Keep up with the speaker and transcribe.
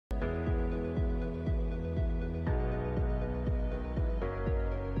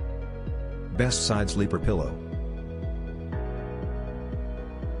Best side sleeper pillow.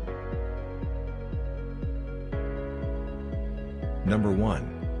 Number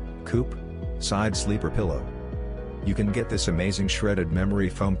 1. Coop Side Sleeper Pillow. You can get this amazing shredded memory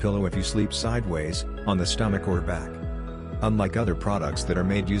foam pillow if you sleep sideways, on the stomach or back. Unlike other products that are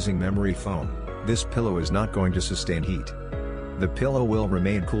made using memory foam, this pillow is not going to sustain heat. The pillow will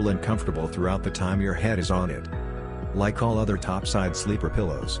remain cool and comfortable throughout the time your head is on it. Like all other top side sleeper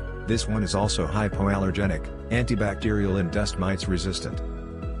pillows, this one is also hypoallergenic, antibacterial and dust mites resistant.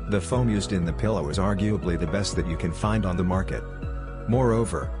 The foam used in the pillow is arguably the best that you can find on the market.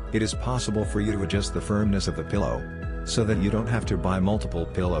 Moreover, it is possible for you to adjust the firmness of the pillow, so that you don't have to buy multiple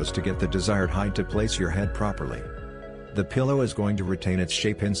pillows to get the desired height to place your head properly. The pillow is going to retain its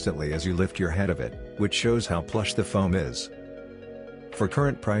shape instantly as you lift your head of it, which shows how plush the foam is. For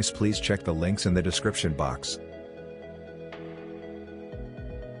current price, please check the links in the description box.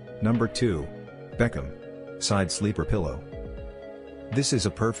 Number 2. Beckham Side Sleeper Pillow. This is a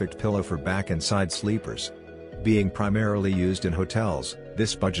perfect pillow for back and side sleepers. Being primarily used in hotels,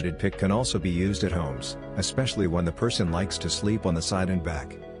 this budgeted pick can also be used at homes, especially when the person likes to sleep on the side and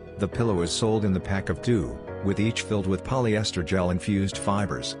back. The pillow is sold in the pack of 2, with each filled with polyester gel-infused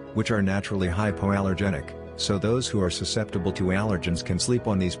fibers, which are naturally hypoallergenic, so those who are susceptible to allergens can sleep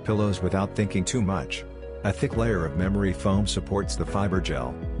on these pillows without thinking too much. A thick layer of memory foam supports the fiber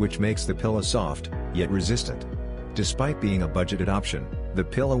gel, which makes the pillow soft, yet resistant. Despite being a budgeted option, the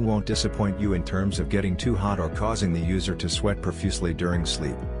pillow won't disappoint you in terms of getting too hot or causing the user to sweat profusely during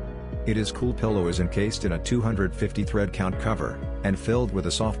sleep. Its cool pillow is encased in a 250 thread count cover, and filled with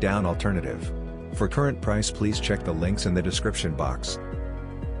a soft down alternative. For current price, please check the links in the description box.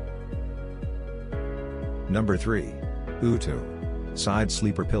 Number 3. Utu Side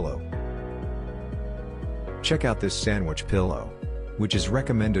Sleeper Pillow. Check out this sandwich pillow, which is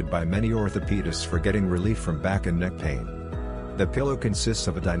recommended by many orthopedists for getting relief from back and neck pain. The pillow consists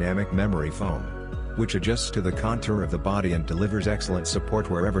of a dynamic memory foam, which adjusts to the contour of the body and delivers excellent support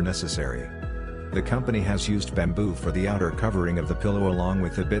wherever necessary. The company has used bamboo for the outer covering of the pillow along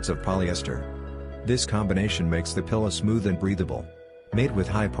with the bits of polyester. This combination makes the pillow smooth and breathable. Made with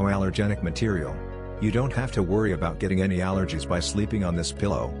hypoallergenic material, you don't have to worry about getting any allergies by sleeping on this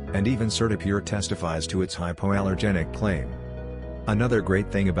pillow, and even CertiPure testifies to its hypoallergenic claim. Another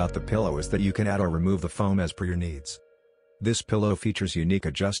great thing about the pillow is that you can add or remove the foam as per your needs. This pillow features unique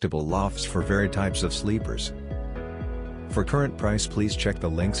adjustable lofts for varied types of sleepers. For current price, please check the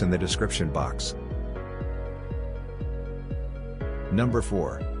links in the description box. Number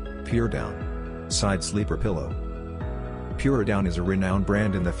 4. Pure Down Side Sleeper Pillow. Pure Down is a renowned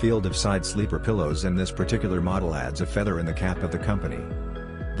brand in the field of side sleeper pillows, and this particular model adds a feather in the cap of the company.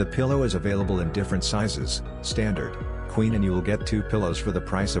 The pillow is available in different sizes, standard, queen, and you will get 2 pillows for the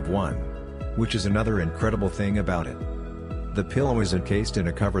price of 1. Which is another incredible thing about it. The pillow is encased in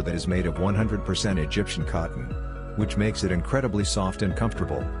a cover that is made of 100% Egyptian cotton, which makes it incredibly soft and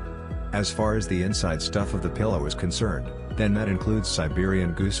comfortable. As far as the inside stuff of the pillow is concerned, then that includes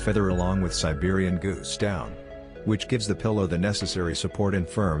Siberian goose feather along with Siberian goose down, which gives the pillow the necessary support and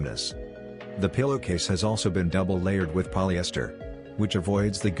firmness. The pillowcase has also been double layered with polyester, which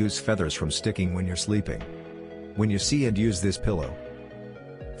avoids the goose feathers from sticking when you're sleeping. When you see and use this pillow.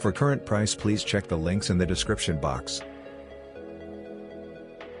 For current price, please check the links in the description box.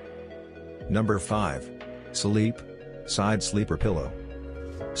 Number 5. Sleep Side Sleeper Pillow.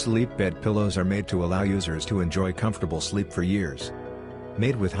 Sleep bed pillows are made to allow users to enjoy comfortable sleep for years.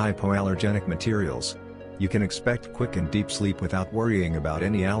 Made with hypoallergenic materials, you can expect quick and deep sleep without worrying about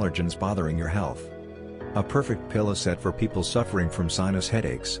any allergens bothering your health. A perfect pillow set for people suffering from sinus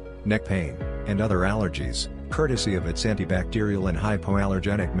headaches, neck pain, and other allergies, courtesy of its antibacterial and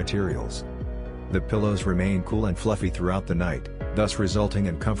hypoallergenic materials. The pillows remain cool and fluffy throughout the night, thus resulting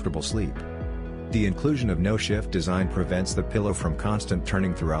in comfortable sleep. The inclusion of no-shift design prevents the pillow from constant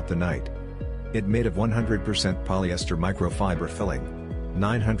turning throughout the night. It made of 100% polyester microfiber filling.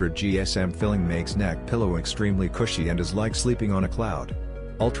 900 GSM filling makes neck pillow extremely cushy and is like sleeping on a cloud.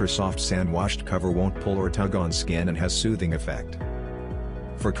 Ultra-soft sand-washed cover won't pull or tug on skin and has soothing effect.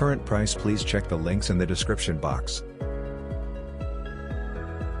 For current price, please check the links in the description box.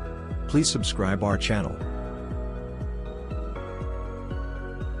 Please subscribe our channel.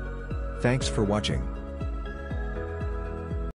 Thanks for watching.